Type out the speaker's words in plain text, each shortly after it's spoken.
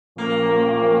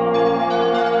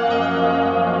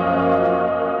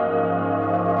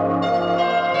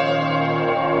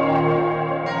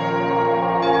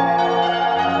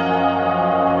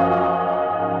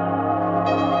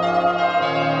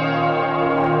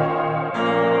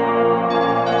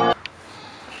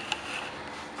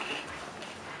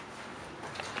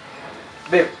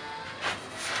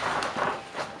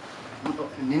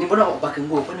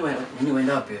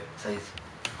wapi size?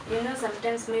 You know,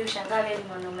 sometimes mimi ushangaa wewe ni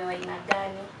mwanaume wa aina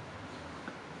gani?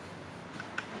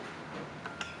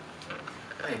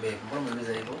 Hey babe, mbona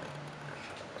unauliza hivyo?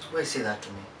 Why say that to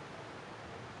me?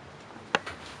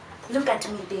 Look at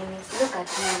me, Dennis. Look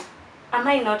at me. Am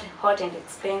I not hot and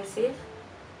expensive?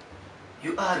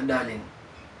 You are, darling.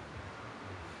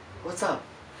 What's up?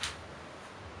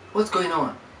 What's going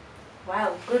on?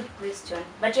 Wow, good question.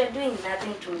 But you're doing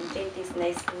nothing to maintain this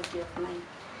nice body of mine.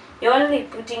 You're only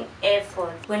putting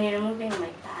effort when you're removing my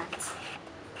pants.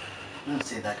 Don't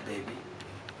say that, baby.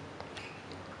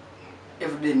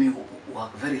 Every day me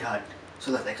work very hard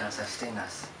so that I can sustain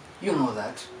us. You know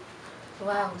that.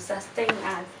 Wow, sustain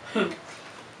us.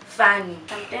 Funny.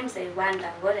 Sometimes I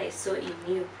wonder what I saw in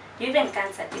you. You even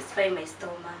can't satisfy my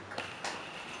stomach.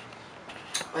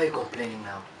 Why are you complaining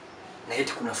now? Na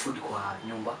yeti kuna food kwa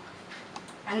nyumba.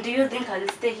 And do you think I'll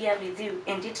stay here with you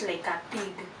and eat like a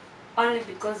pig only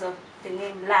because of the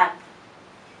name love?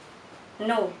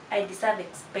 No, I deserve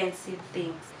expensive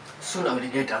things. Soon I will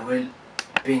get a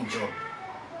well-paying job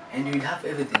and you will have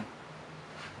everything.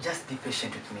 Just be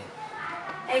patient with me.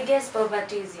 I guess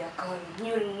poverty is your calling.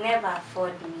 You'll never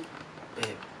afford me.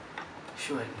 Babe,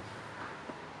 surely.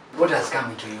 What has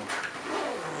come into you?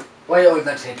 Why all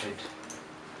that hatred?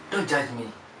 Don't judge me.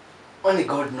 Only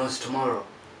God knows tomorrow.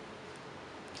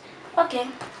 Okay,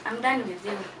 I'm done with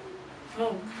you.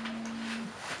 Move.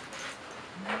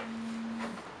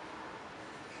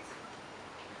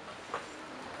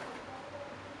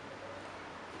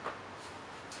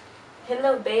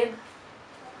 Hello, babe.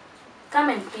 Come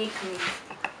and pick me.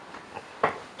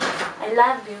 I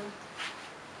love you.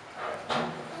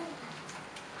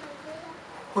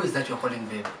 Who is that you're calling,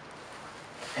 babe?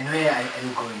 And where are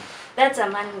you going? That's a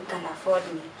man who can afford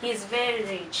me. He's very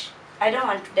rich. I don't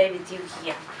want to die with you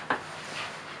here.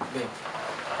 Babe,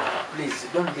 please,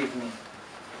 don't leave me.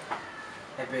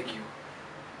 I beg you.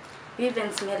 You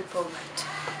even smell poverty.